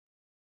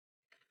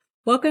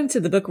Welcome to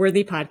the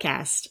BookWorthy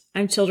podcast.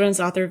 I'm children's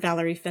author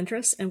Valerie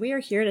Fentress, and we are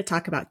here to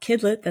talk about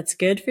kidlit that's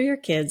good for your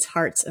kids'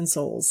 hearts and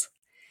souls.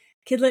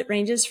 Kidlit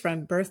ranges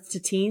from birth to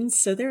teens,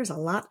 so there's a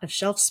lot of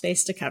shelf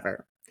space to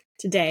cover.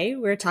 Today,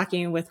 we're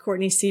talking with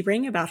Courtney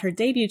Siebring about her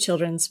debut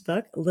children's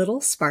book, Little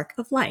Spark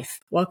of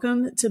Life.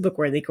 Welcome to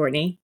BookWorthy,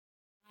 Courtney.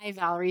 Hi,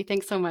 Valerie.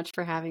 Thanks so much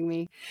for having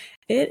me.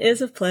 It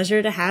is a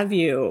pleasure to have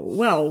you.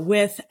 Well,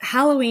 with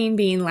Halloween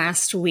being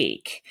last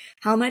week,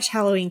 how much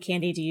Halloween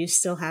candy do you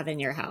still have in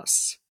your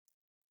house?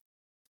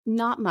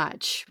 Not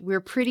much.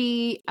 We're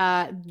pretty,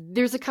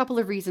 there's a couple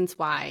of reasons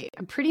why.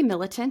 I'm pretty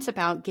militant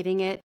about getting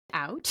it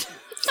out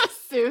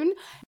soon.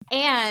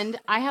 And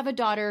I have a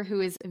daughter who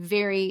is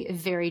very,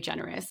 very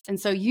generous. And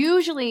so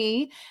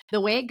usually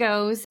the way it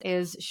goes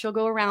is she'll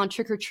go around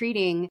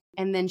trick-or-treating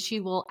and then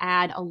she will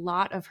add a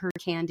lot of her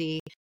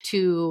candy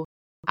to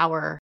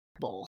our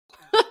bowl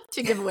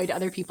to give away to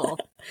other people.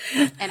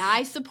 And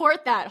I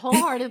support that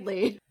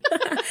wholeheartedly.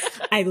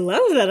 I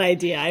love that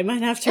idea. I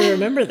might have to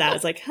remember that.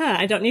 It's like,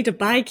 I don't need to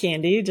buy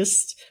candy.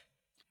 Just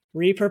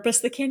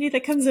repurpose the candy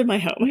that comes in my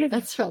home.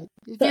 That's right.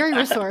 Very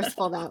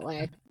resourceful that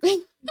way.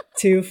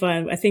 Too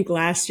fun. I think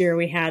last year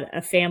we had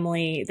a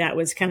family that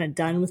was kind of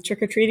done with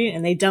trick-or-treating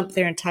and they dumped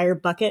their entire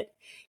bucket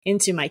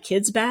into my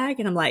kid's bag.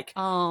 And I'm like,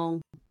 oh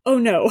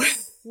no.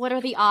 What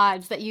are the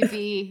odds that you'd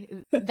be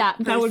that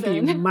person? That would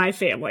be my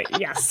family.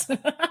 Yes.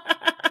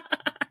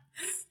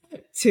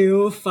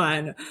 Too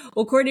fun.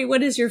 Well, Courtney,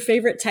 what is your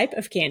favorite type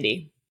of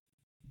candy?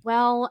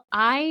 Well,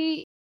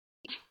 I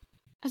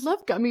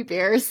love gummy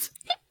bears.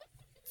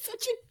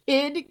 Such a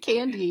kid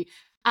candy.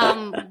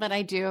 But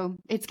I do.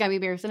 It's gummy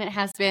bears, and it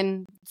has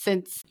been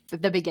since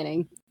the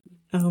beginning.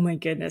 Oh my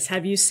goodness.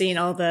 Have you seen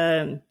all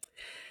the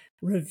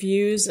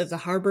reviews of the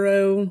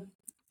Harborough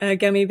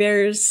gummy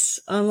bears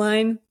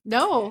online?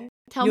 No.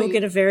 You'll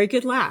get a very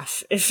good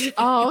laugh if you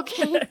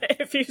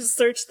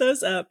search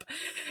those up.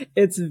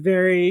 It's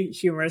very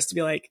humorous to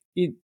be like,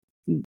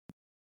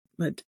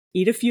 but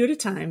eat a few at a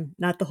time,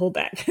 not the whole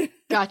bag.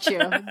 Got you.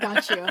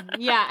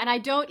 Yeah, and I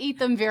don't eat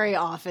them very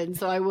often,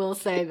 so I will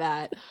say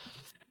that.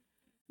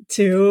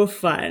 Too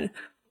fun.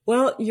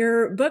 Well,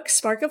 your book,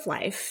 Spark of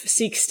Life,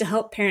 seeks to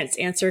help parents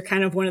answer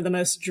kind of one of the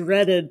most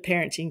dreaded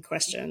parenting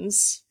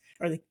questions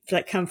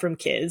that come from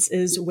kids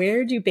is,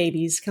 where do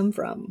babies come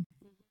from?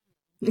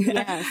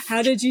 Yes.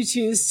 How did you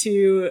choose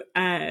to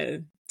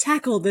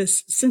tackle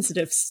this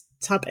sensitive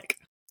topic?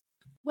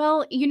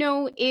 Well,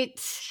 it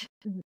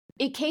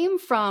came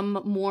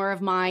from more of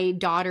my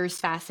daughter's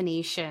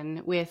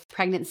fascination with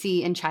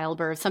pregnancy and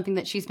childbirth, something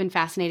that she's been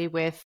fascinated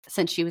with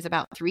since she was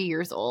about 3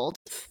 years old.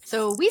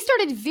 So we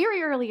started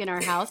very early in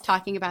our house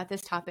talking about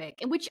this topic,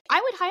 which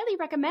I would highly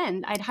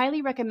recommend. I'd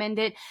highly recommend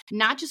it,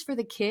 not just for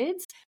the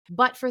kids,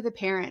 but for the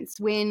parents.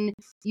 When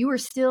you are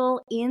still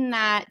in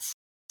that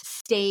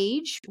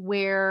stage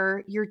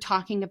where you're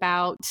talking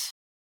about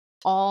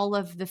all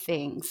of the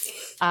things,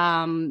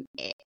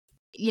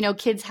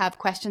 kids have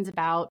questions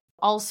about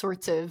all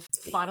sorts of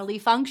bodily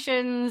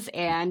functions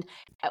and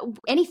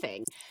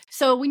anything.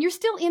 So when you're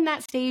still in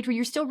that stage where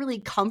you're still really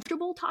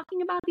comfortable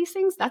talking about these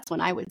things, that's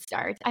when I would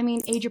start. I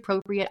mean, age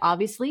appropriate,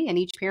 obviously, and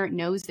each parent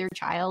knows their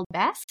child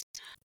best.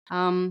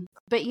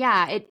 But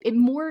yeah, it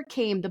more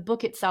came, the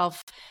book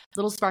itself,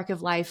 Little Spark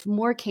of Life,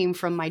 more came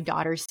from my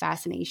daughter's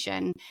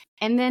fascination.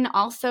 And then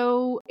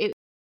also it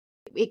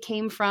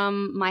came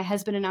from my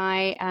husband and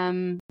I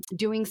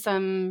doing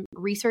some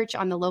research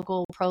on the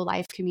local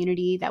pro-life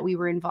community that we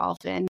were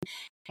involved in.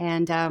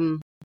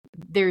 And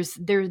there's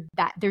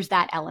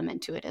that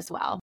element to it as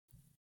well.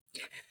 I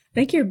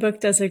think your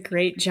book does a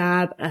great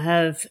job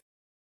of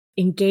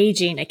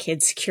engaging a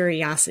kid's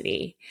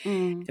curiosity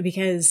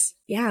because,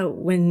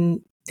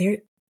 when they're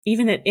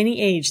even at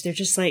any age, they're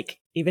just like,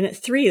 even at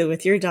 3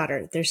 with your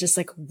daughter, there's just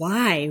like,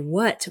 why,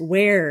 what,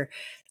 where?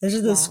 Those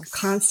are those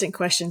constant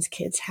questions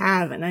kids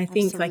have. And I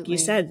think, like you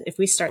said, if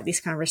we start these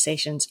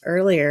conversations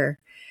earlier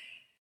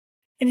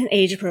in an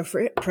age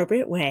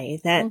appropriate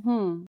way, that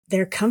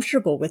they're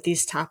comfortable with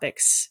these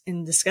topics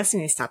and discussing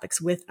these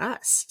topics with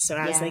us. So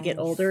as they get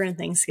older and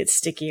things get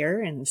stickier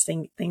and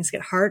things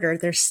get harder,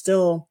 they're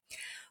still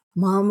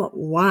Mom,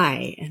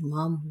 why? And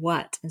Mom,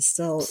 what? And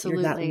still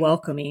you're that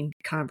welcoming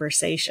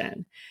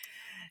conversation.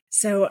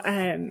 So,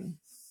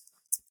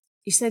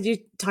 you said you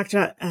talked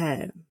about,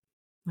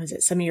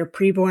 some of your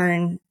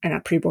pro-life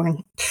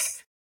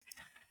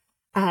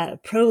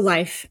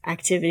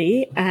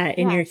activity,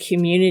 in your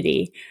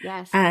community.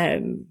 Yes.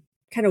 Kind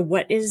of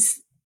what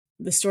is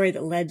the story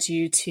that led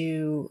you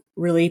to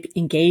really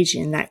engage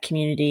in that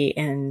community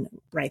and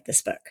write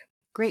this book?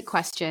 Great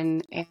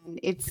question. And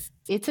it's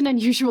an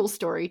unusual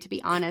story, to be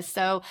honest.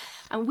 So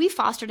we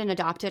fostered and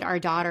adopted our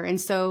daughter.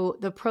 And so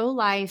the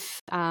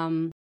pro-life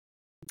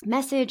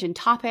message and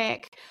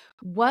topic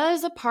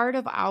was a part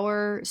of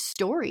our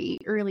story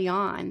early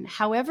on.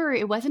 However,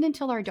 it wasn't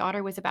until our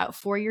daughter was about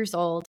 4 years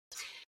old.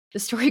 The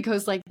story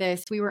goes like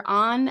this. We were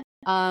on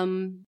a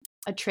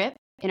trip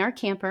in our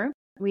camper.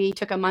 We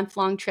took a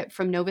month-long trip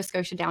from Nova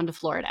Scotia down to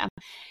Florida.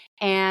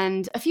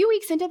 And a few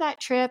weeks into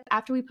that trip,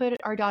 after we put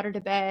our daughter to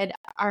bed,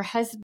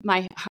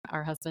 my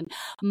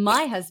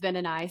husband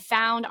and I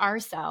found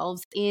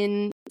ourselves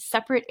in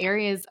separate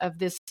areas of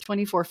this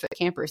 24-foot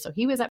camper. So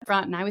he was up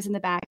front and I was in the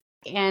back,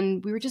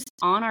 and we were just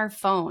on our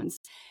phones.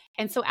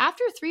 And so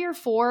after 3 or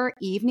 4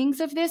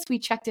 evenings of this, we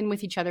checked in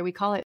with each other. We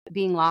call it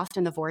being lost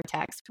in the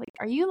vortex. Like,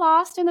 are you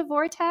lost in the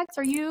vortex?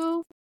 Are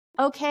you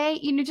okay?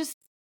 Just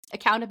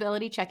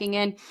accountability, checking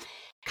in.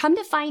 Come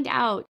to find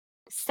out,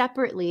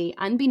 separately,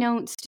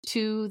 unbeknownst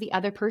to the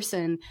other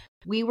person,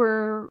 we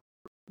were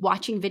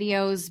watching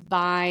videos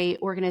by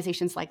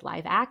organizations like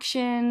Live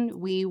Action.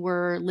 We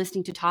were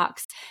listening to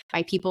talks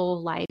by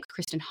people like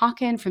Kristen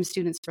Hawken from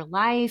Students for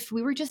Life.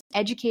 We were just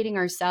educating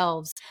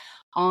ourselves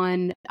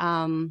on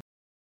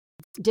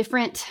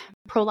different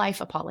pro-life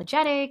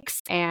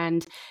apologetics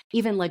and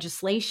even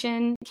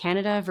legislation,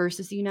 Canada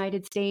versus the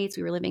United States.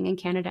 We were living in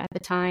Canada at the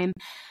time,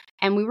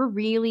 and we were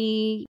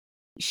really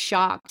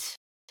shocked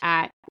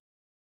at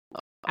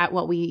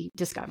what we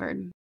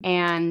discovered.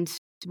 And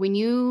when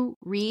you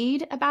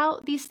read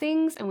about these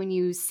things and when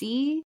you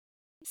see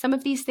some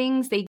of these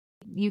things,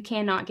 you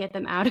cannot get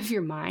them out of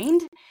your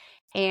mind.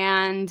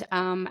 And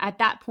at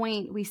that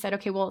point, we said,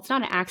 okay, well, it's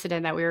not an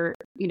accident that we're,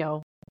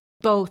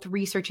 both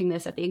researching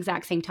this at the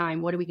exact same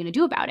time. What are we going to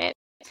do about it?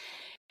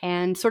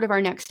 And sort of our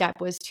next step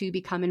was to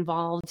become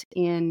involved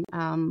in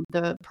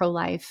the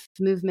pro-life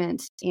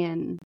movement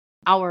in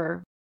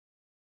our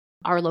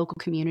local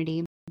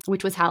community,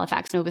 which was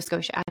Halifax, Nova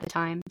Scotia at the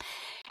time.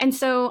 And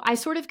so I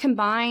sort of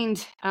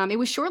combined, it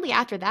was shortly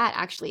after that,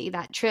 actually,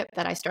 that trip,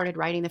 that I started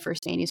writing the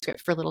first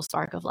manuscript for Little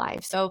Spark of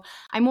Life. So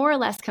I more or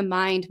less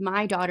combined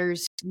my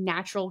daughter's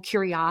natural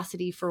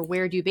curiosity for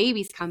where do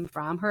babies come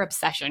from, her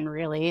obsession,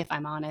 really, if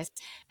I'm honest,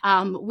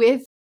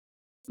 with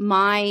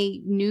my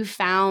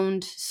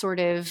newfound sort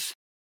of,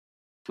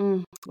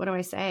 what do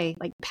I say,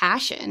 like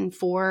passion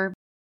for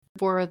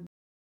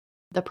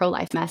the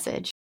pro-life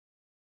message.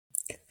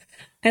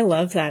 I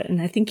love that.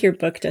 And I think your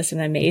book does an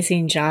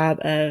amazing job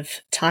of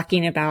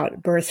talking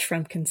about birth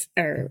from,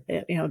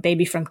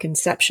 baby from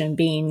conception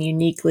being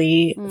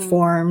uniquely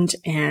formed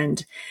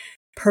and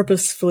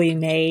purposefully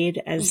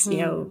made as,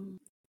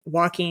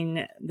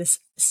 walking this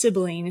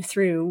sibling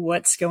through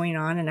what's going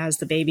on and as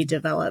the baby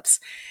develops.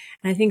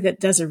 And I think that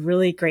does a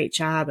really great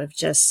job of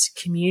just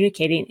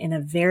communicating in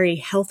a very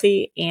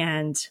healthy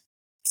and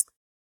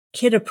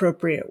kid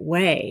appropriate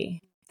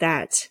way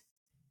that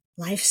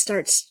life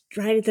starts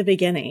right at the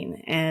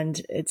beginning,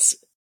 and it's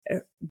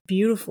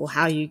beautiful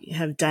how you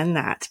have done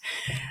that.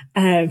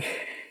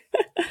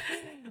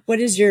 What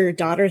does your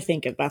daughter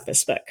think about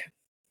this book?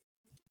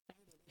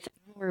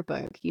 Our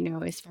book,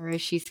 as far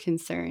as she's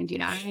concerned,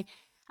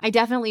 I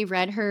definitely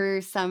read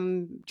her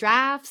some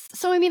drafts.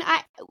 So,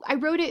 I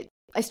wrote it.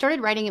 I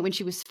started writing it when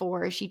she was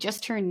 4. She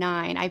just turned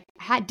 9.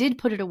 I did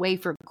put it away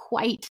for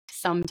quite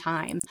some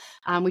time,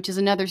 which is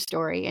another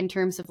story in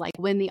terms of like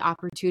when the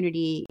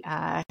opportunity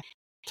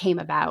came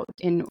about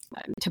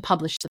to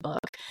publish the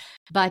book.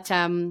 But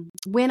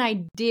when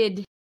I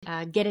did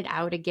get it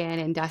out again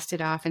and dust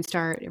it off and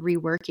start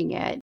reworking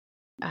it,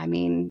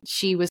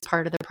 she was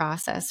part of the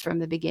process from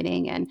the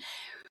beginning, and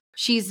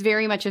she's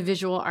very much a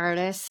visual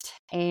artist.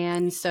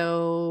 And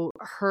so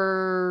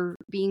her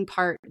being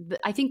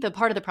I think the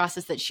part of the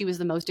process that she was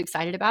the most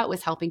excited about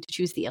was helping to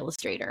choose the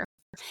illustrator.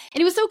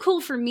 And it was so cool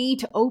for me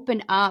to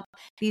open up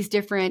these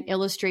different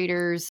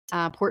illustrators'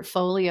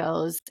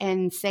 portfolios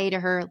and say to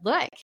her,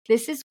 look,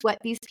 this is what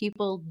these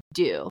people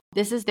do.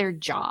 This is their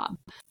job.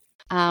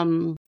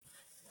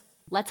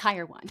 Let's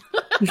hire one.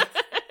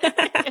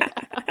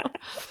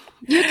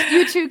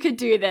 You too could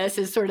do this,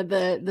 is sort of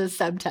the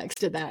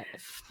subtext of that.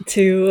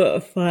 Too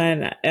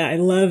fun. I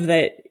love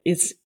that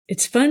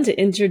it's fun to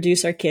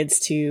introduce our kids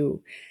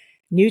to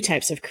new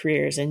types of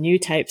careers and new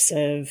types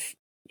of,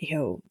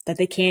 that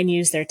they can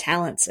use their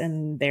talents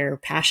and their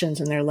passions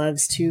and their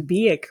loves to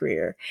be a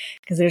career.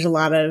 Because there's a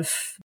lot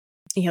of,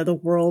 the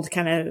world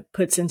kind of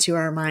puts into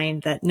our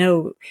mind that,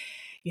 no,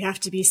 you have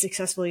to be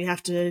successful. You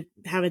have to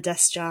have a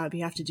desk job.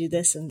 You have to do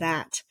this and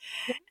that.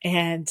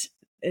 And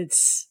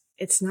it's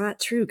not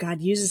true.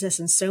 God uses us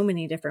in so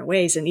many different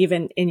ways. And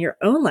even in your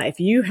own life,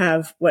 you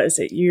have,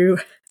 you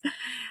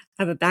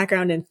have a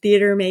background in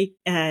theater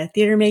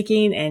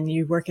making, and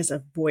you work as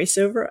a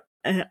voiceover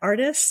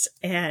artist.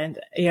 And,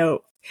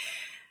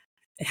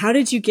 how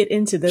did you get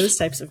into those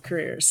types of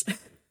careers?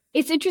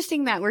 It's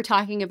interesting that we're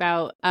talking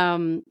about,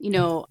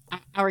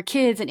 our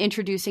kids and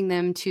introducing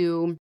them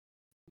to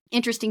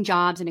interesting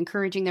jobs and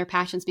encouraging their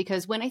passions,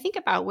 because when I think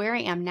about where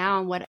I am now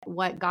and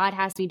what God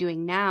has me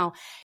doing now,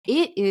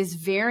 it is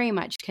very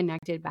much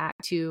connected back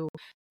to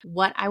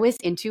what I was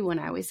into when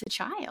I was a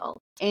child.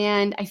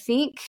 And I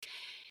think,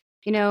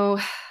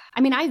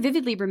 I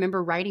vividly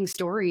remember writing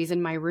stories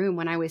in my room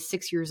when I was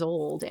 6 years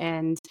old,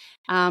 and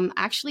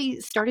actually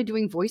started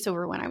doing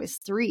voiceover when I was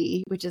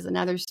 3, which is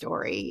another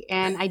story.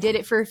 And I did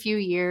it for a few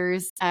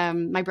years.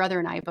 My brother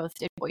and I both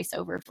did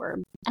voiceover for,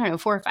 4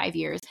 or 5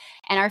 years.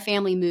 And our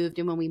family moved.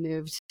 And when we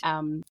moved,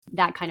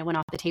 that kind of went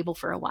off the table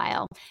for a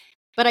while.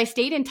 But I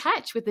stayed in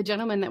touch with the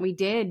gentleman that we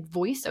did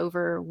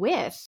voiceover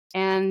with.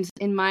 And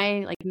in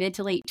my like mid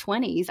to late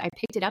 20s, I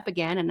picked it up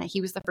again. And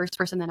he was the first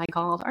person that I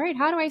called. All right,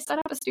 how do I set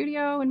up a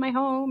studio in my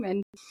home?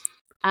 And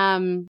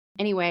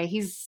anyway,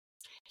 he's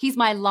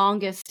my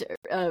longest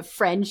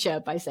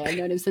friendship, I say. I've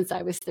known him since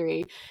I was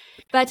 3.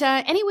 But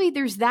anyway,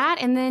 there's that.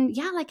 And then,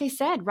 yeah, like I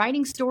said,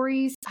 writing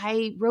stories.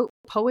 I wrote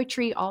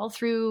poetry all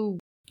through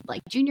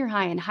like junior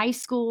high and high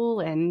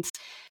school, and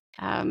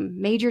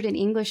majored in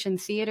English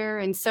and theater.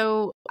 And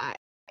so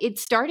it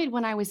started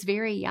when I was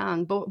very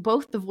young,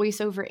 both the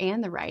voiceover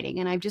and the writing.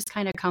 And I've just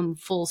kind of come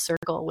full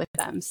circle with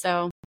them.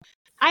 So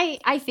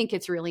I think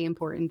it's really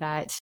important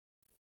that,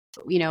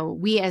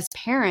 we as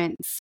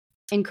parents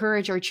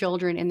encourage our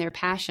children in their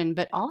passion,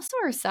 but also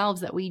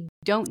ourselves, that we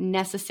don't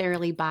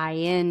necessarily buy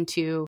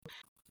into,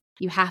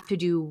 you have to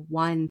do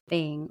one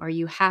thing, or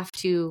you have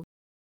to,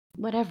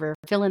 whatever,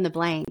 fill in the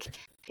blank.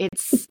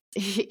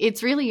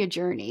 It's really a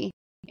journey,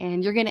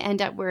 and you're going to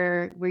end up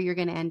where you're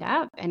going to end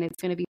up. And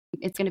it's going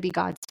to be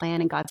God's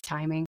plan and God's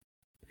timing.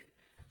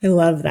 I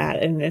love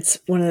that. And it's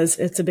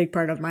it's a big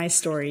part of my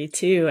story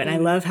too. And I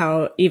love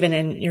how even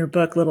in your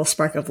book, Little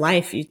Spark of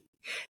Life, you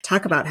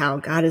talk about how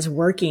God is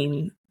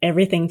working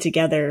everything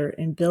together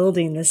and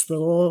building this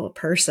little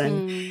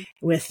person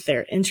with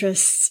their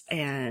interests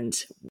and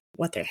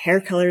what their hair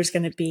color is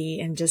going to be,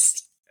 and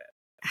just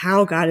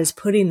how God is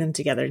putting them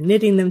together,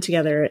 knitting them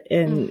together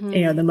in,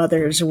 the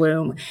mother's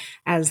womb,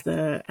 as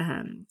the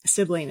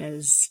sibling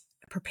is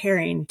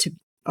preparing to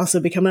also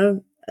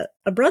become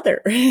a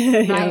brother,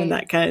 and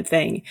that kind of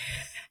thing.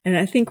 And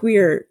I think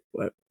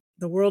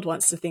the world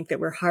wants to think that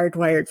we're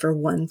hardwired for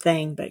one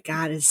thing, but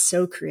God is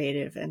so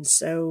creative and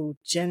so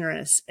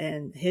generous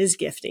in his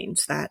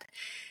giftings that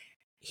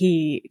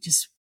he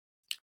just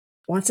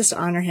wants us to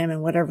honor him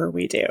in whatever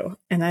we do.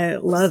 And I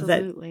love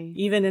that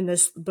even in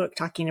this book,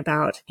 talking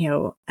about,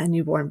 a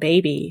newborn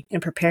baby and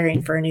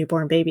preparing for a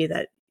newborn baby,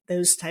 that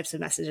those types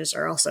of messages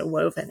are also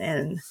woven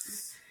in.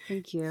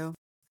 Thank you.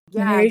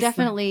 Yeah,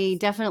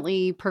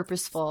 definitely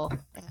purposeful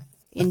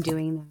in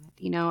doing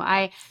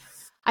that.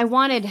 I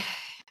wanted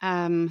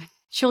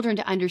children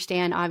to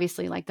understand,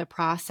 obviously, like the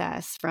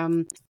process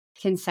from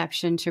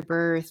conception to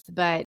birth,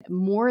 but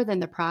more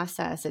than the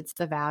process, it's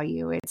the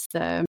value. It's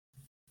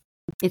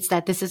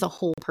that this is a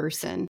whole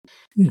person.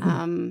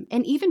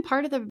 And even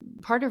part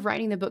of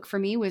writing the book for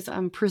me was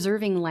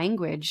preserving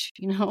language.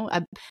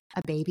 A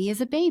baby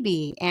is a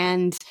baby.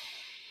 And,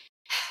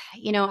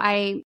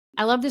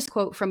 I love this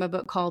quote from a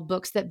book called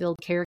Books That Build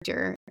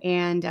Character,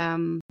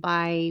 and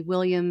by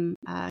William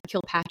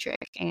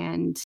Kilpatrick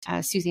and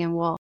Suzanne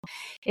Wolf.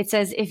 It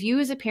says, if you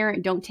as a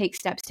parent don't take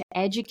steps to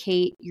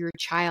educate your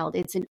child,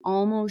 it's an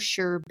almost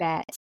sure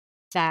bet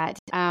that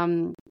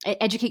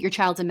educate your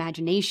child's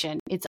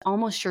imagination. It's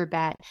almost sure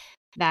bet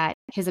that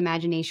his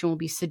imagination will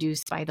be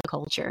seduced by the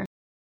culture.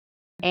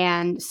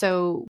 And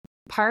so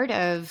part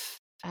of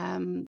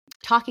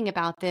talking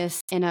about this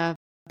in a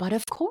but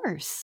of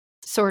course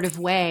sort of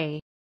way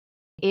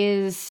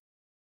is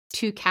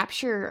to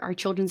capture our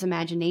children's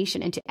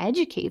imagination and to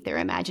educate their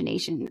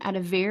imagination at a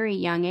very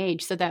young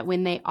age, so that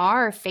when they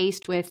are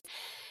faced with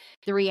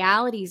the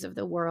realities of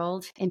the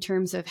world in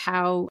terms of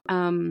how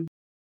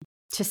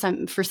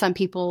for some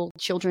people,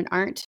 children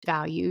aren't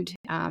valued,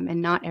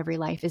 and not every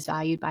life is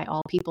valued by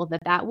all people,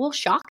 that will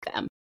shock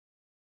them,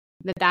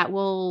 that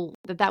will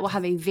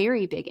have a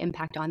very big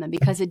impact on them,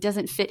 because it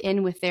doesn't fit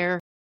in with their,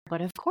 but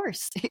of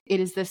course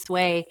it is this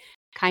way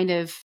kind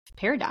of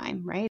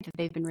paradigm, right, that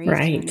they've been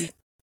raised in.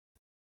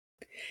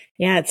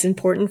 Yeah, it's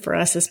important for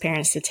us as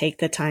parents to take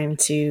the time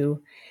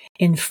to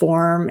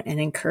inform and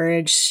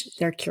encourage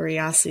their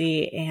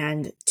curiosity,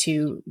 and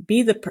to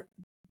be the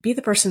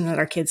person that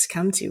our kids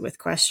come to with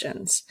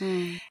questions,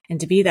 and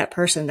to be that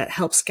person that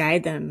helps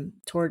guide them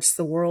towards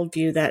the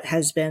worldview that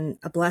has been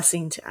a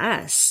blessing to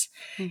us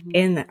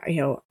in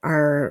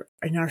our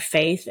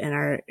faith and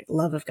our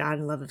love of God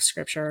and love of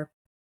Scripture,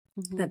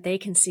 that they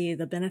can see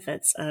the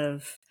benefits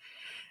of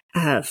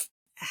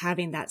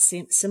having that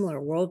similar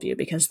worldview,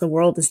 because the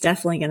world is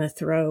definitely going to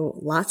throw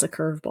lots of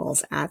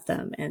curveballs at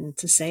them, and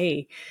to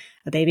say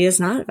a baby is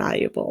not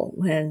valuable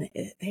when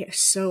they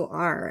so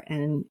are.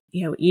 And,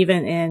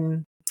 even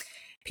in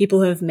people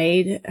who have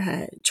made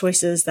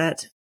choices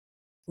that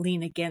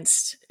lean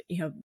against,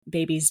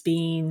 babies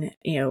being,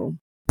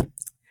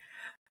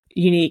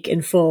 unique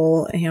and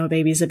full,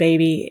 baby's a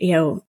baby,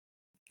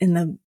 in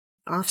the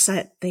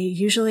offset, they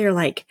usually are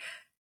like,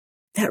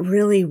 that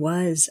really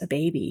was a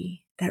baby.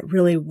 That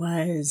really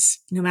was,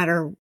 no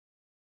matter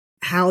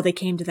how they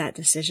came to that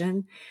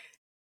decision,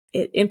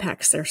 it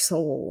impacts their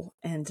soul.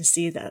 And to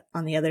see that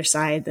on the other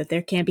side, that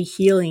there can be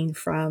healing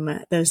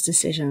from those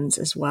decisions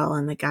as well,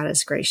 and that God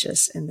is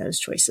gracious in those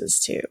choices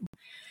too.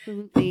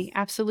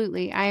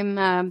 Absolutely.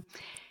 I'm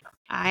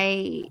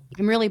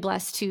really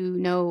blessed to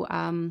know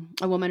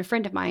a woman, a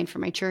friend of mine from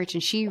my church,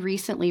 and she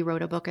recently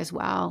wrote a book as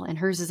well, and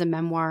hers is a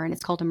memoir, and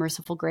it's called A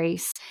Merciful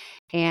Grace,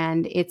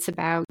 and it's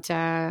about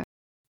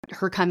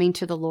her coming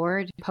to the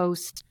Lord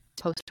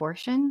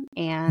post-abortion,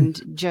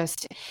 and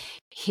just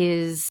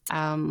his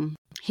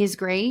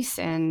grace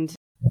and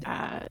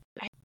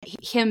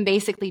him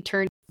basically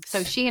turned.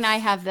 So she and I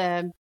have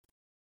the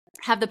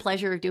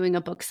pleasure of doing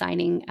a book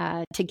signing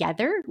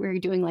together. We're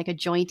doing like a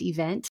joint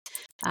event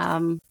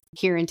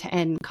here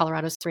in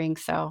Colorado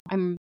Springs. So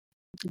I'm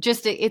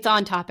just, it's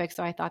on topic.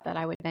 So I thought that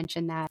I would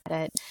mention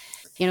that,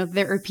 you know,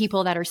 there are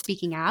people that are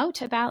speaking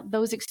out about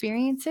those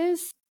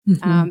experiences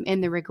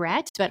and the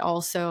regret, but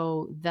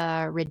also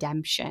the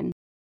redemption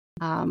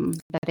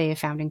that they have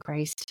found in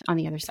Christ on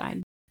the other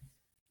side.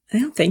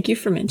 Well, thank you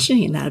for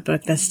mentioning that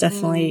book. That's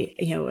definitely,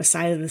 you know, a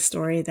side of the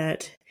story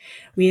that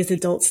we as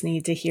adults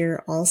need to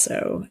hear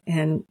also.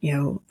 And, you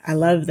know, I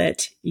love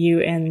that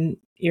you and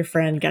your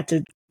friend got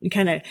to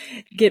kind of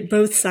get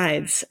both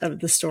sides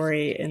of the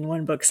story in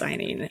one book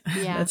signing.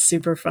 Yeah. That's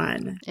super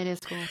fun. It is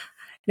cool.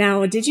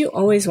 Now, did you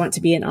always want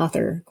to be an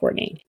author,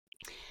 Courtney?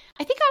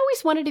 I think I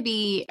always wanted to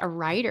be a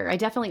writer. I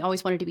definitely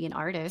always wanted to be an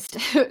artist.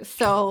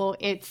 So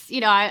it's,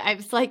 you know, I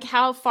was like,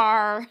 how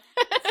far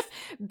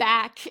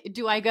back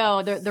do I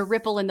go? The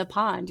ripple in the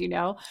pond, you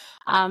know?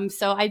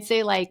 So I'd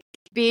say like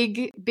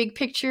big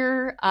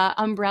picture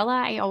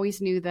umbrella. I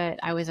always knew that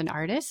I was an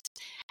artist.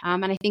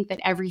 And I think that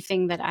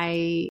everything that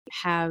I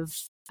have,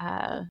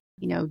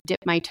 you know,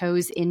 dipped my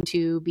toes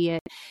into, be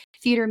it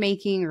theater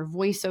making or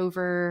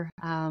voiceover,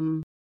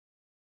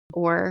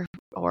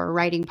 or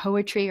writing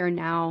poetry, or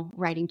now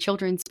writing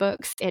children's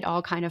books, it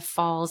all kind of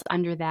falls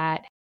under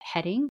that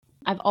heading.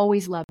 I've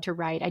always loved to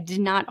write. I did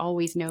not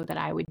always know that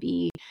I would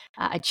be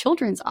a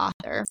children's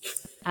author.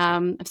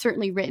 I've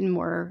certainly written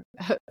more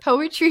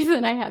poetry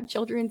than I have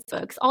children's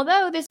books.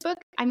 Although this book,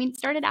 I mean,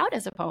 started out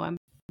as a poem.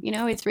 You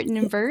know, it's written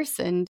in verse,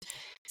 and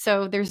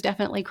so there's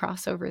definitely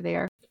crossover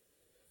there.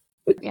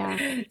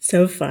 Yeah.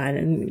 So fun.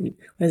 And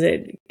was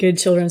it good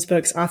children's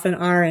books often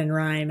are in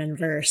rhyme and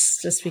verse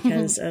just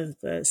because of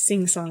the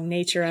sing-song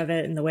nature of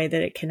it and the way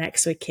that it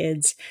connects with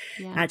kids,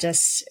 not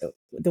just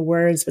the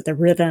words, but the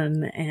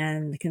rhythm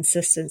and the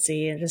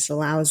consistency. It just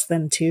allows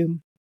them to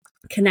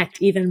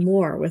connect even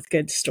more with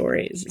good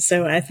stories.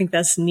 So I think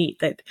that's neat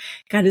that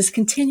God is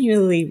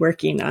continually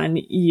working on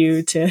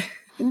you to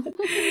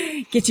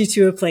get you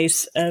to a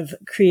place of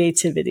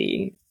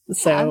creativity.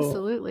 So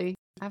Absolutely.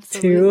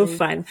 Too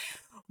fun.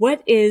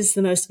 What is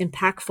the most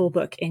impactful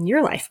book in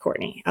your life,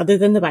 Courtney, other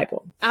than the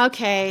Bible?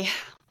 Okay.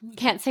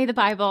 Can't say the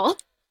Bible.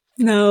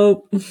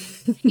 No.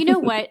 You know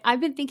what?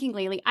 I've been thinking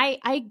lately,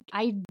 I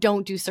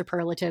don't do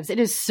superlatives. It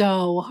is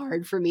so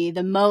hard for me,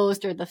 the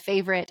most or the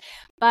favorite.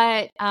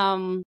 But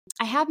I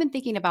have been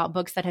thinking about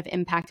books that have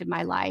impacted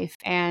my life.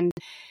 And,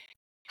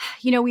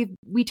 you know,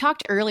 we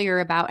talked earlier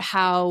about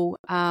how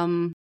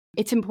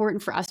it's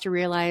important for us to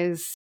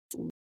realize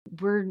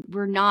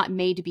we're not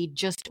made to be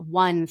just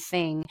one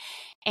thing.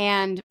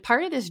 And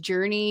part of this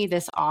journey,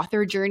 this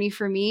author journey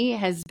for me,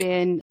 has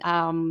been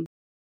kind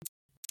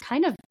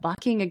of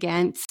bucking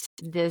against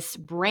this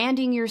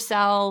branding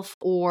yourself,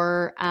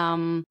 or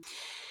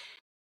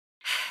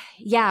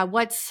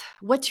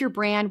what's your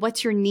brand,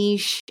 what's your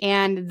niche.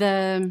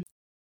 And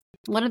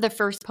one of the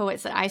first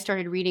poets that I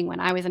started reading when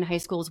I was in high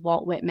school was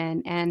Walt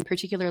Whitman, and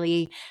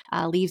particularly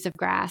Leaves of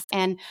Grass.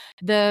 And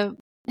the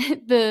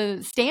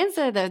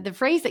stanza, the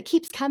phrase that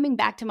keeps coming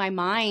back to my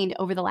mind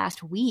over the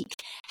last week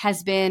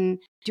has been,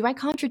 do I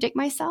contradict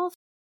myself?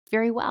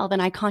 Very well,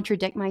 then I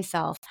contradict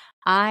myself.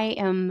 I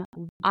am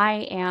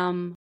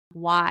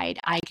wide,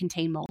 I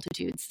contain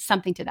multitudes,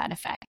 something to that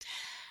effect.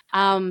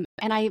 And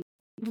I've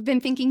been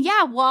thinking,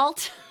 yeah,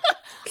 Walt,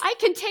 I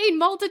contain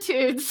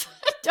multitudes.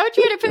 Don't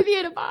try to put me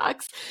in a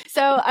box.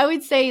 So I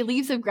would say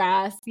Leaves of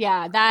Grass.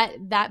 Yeah,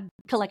 that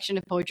collection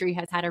of poetry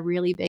has had a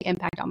really big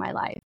impact on my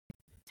life.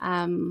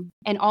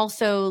 And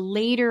also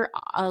later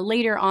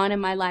on in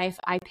my life,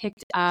 I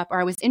picked up,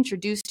 or I was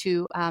introduced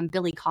to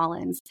Billy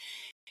Collins,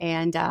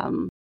 and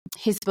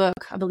his book,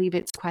 I believe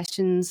it's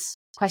Questions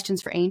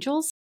for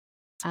Angels.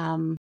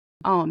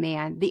 Oh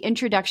man, the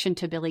introduction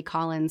to Billy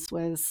Collins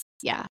was,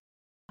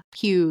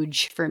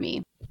 huge for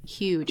me.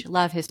 Huge.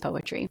 Love his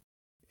poetry.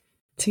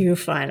 Too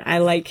fun. I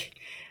like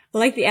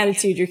the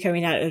attitude you're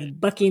coming out of,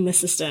 bucking the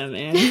system,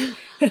 and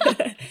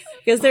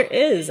because there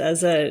is,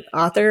 as an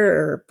author,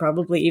 or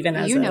probably even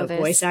as a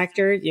voice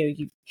actor,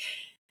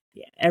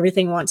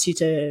 everything wants you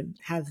to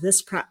have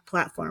this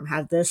platform,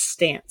 have this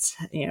stance,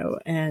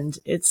 and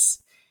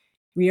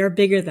we are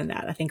bigger than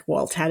that. I think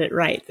Walt had it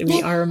right.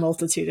 We are a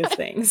multitude of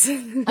things.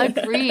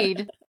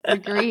 Agreed.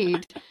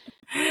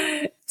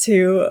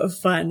 Too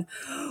fun.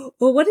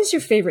 Well, what is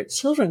your favorite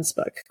children's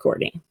book,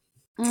 Courtney?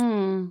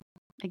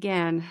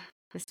 Again,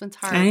 this one's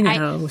hard. I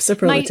know,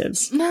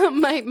 superlatives.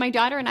 My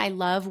daughter and I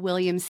love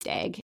William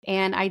Steig.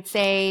 And I'd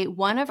say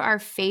one of our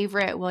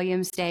favorite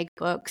William Steig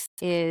books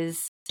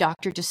is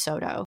Dr.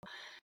 DeSoto.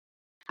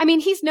 I mean,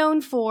 he's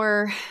known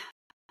for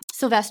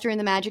Sylvester and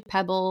the Magic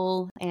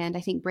Pebble, and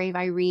I think Brave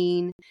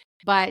Irene.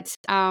 But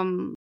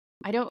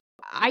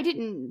I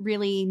didn't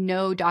really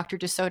know Dr.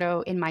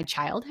 DeSoto in my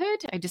childhood.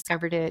 I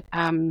discovered it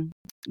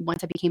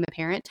once I became a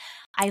parent.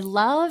 I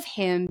love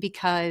him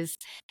because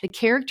the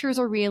characters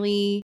are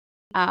really,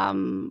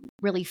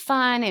 really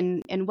fun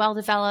and well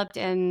developed.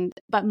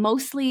 But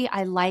mostly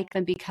I like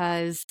them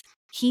because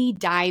he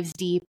dives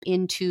deep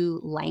into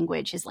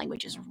language. His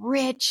language is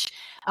rich.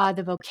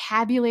 The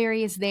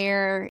vocabulary is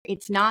there.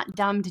 It's not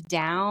dumbed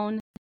down.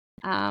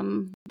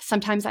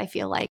 Sometimes I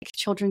feel like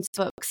children's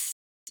books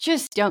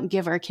just don't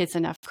give our kids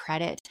enough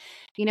credit.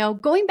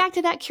 Going back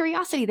to that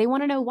curiosity, they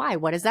want to know why.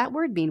 What does that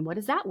word mean? What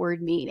does that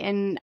word mean?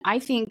 And I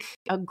think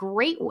a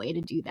great way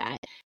to do that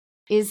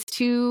is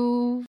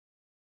to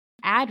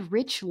add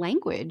rich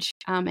language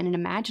and an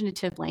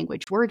imaginative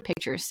language, word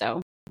pictures.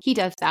 So he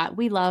does that.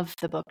 We love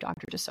the book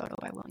Dr. DeSoto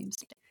by Williams.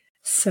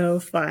 So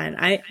fun.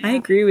 I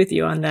agree with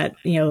you on that.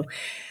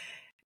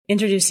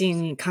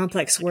 Introducing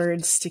complex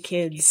words to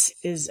kids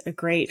is a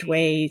great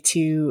way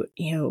to,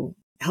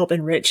 help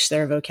enrich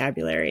their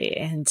vocabulary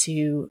and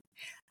to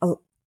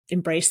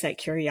embrace that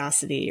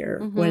curiosity, or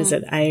what is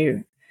it?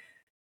 I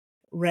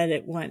read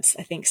it once,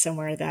 I think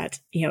somewhere, that,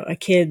 a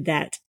kid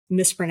that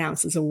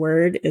mispronounces a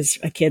word is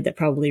a kid that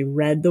probably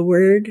read the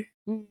word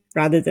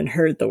rather than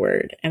heard the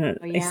word. And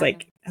it's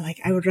like,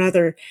 I would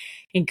rather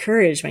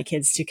encourage my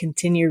kids to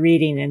continue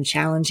reading and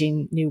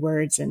challenging new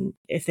words. And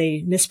if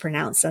they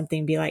mispronounce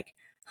something, be like,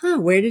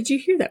 where did you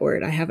hear that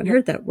word? I haven't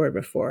heard that word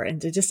before.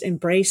 And to just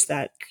embrace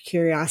that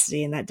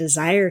curiosity and that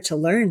desire to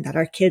learn that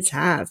our kids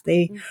have.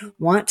 They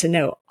want to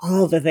know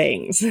all the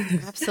things.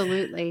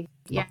 Absolutely.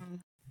 Yeah.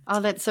 Oh,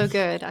 that's so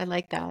good. I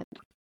like that.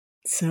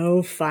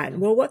 So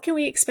fun. Well, what can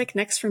we expect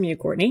next from you,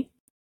 Courtney?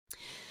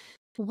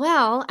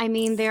 Well, I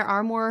mean, there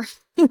are more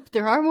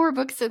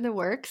books in the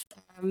works.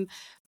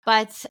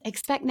 But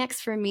expect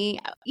next from me.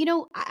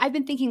 I've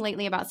been thinking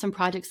lately about some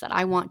projects that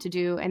I want to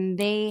do, and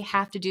they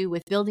have to do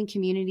with building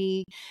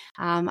community.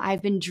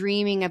 I've been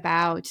dreaming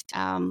about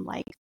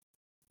like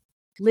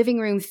living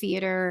room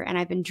theater, and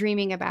I've been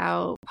dreaming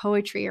about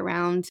poetry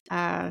around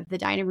the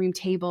dining room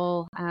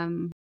table.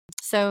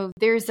 So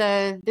there's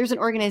an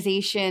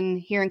organization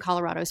here in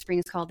Colorado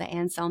Springs called the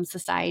Anselm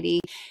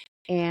Society,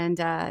 and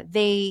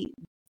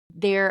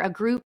they're a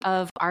group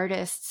of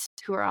artists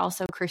who are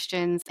also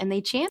Christians, and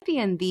they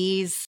champion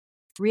these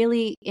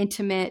really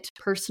intimate,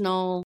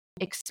 personal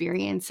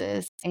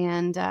experiences.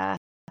 And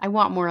I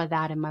want more of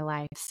that in my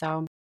life.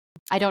 So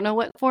I don't know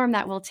what form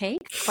that will take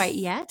quite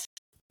yet,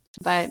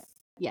 but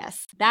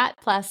yes, that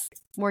plus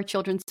more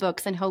children's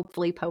books and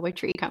hopefully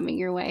poetry coming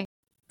your way.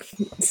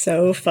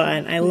 So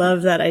fun. I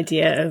love that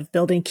idea of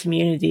building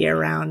community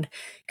around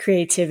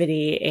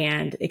creativity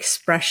and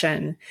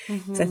expression.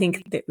 So I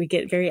think that we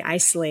get very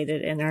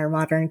isolated in our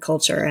modern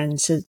culture, and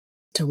to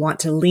want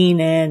to lean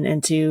in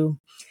and to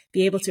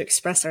be able to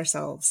express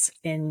ourselves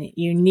in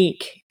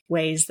unique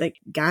ways that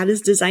God has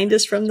designed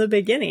us from the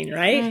beginning,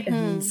 right?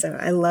 And so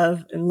I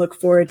love and look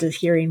forward to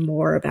hearing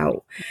more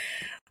about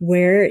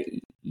where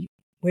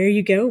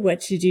you go,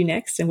 what you do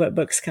next, and what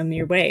books come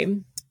your way.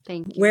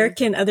 Thank you. Where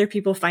can other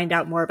people find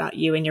out more about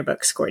you and your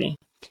books, Courtney?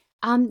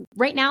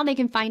 Right now, they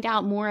can find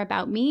out more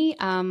about me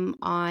on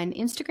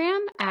Instagram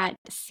at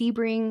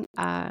Siebring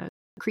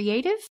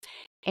Creative.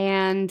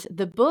 And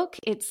the book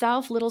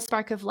itself, Little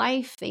Spark of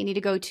Life, they need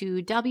to go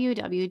to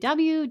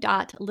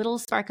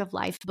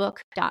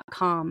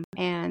www.littlesparkoflifebook.com.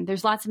 And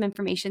there's lots of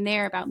information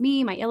there about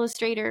me, my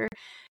illustrator,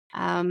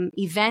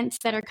 events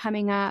that are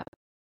coming up.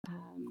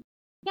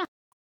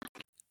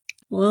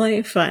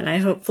 Well, fun.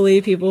 Hopefully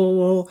people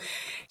will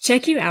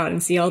check you out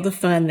and see all the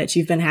fun that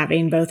you've been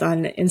having both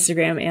on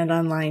Instagram and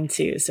online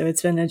too. So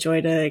it's been a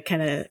joy to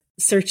kind of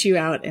search you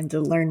out and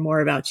to learn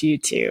more about you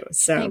too.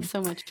 So thanks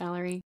so much,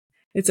 Valerie.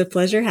 It's a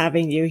pleasure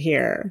having you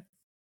here.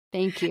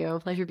 Thank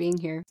you. Pleasure being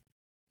here.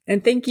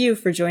 And thank you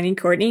for joining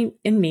Courtney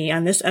and me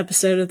on this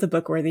episode of the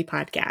BookWorthy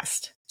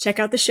podcast. Check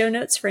out the show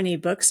notes for any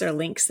books or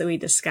links that we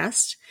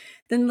discussed.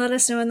 Then let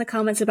us know in the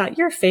comments about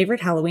your favorite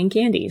Halloween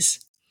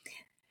candies.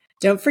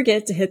 Don't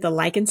forget to hit the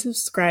like and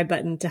subscribe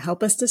button to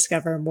help us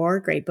discover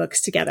more great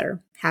books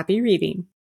together. Happy reading.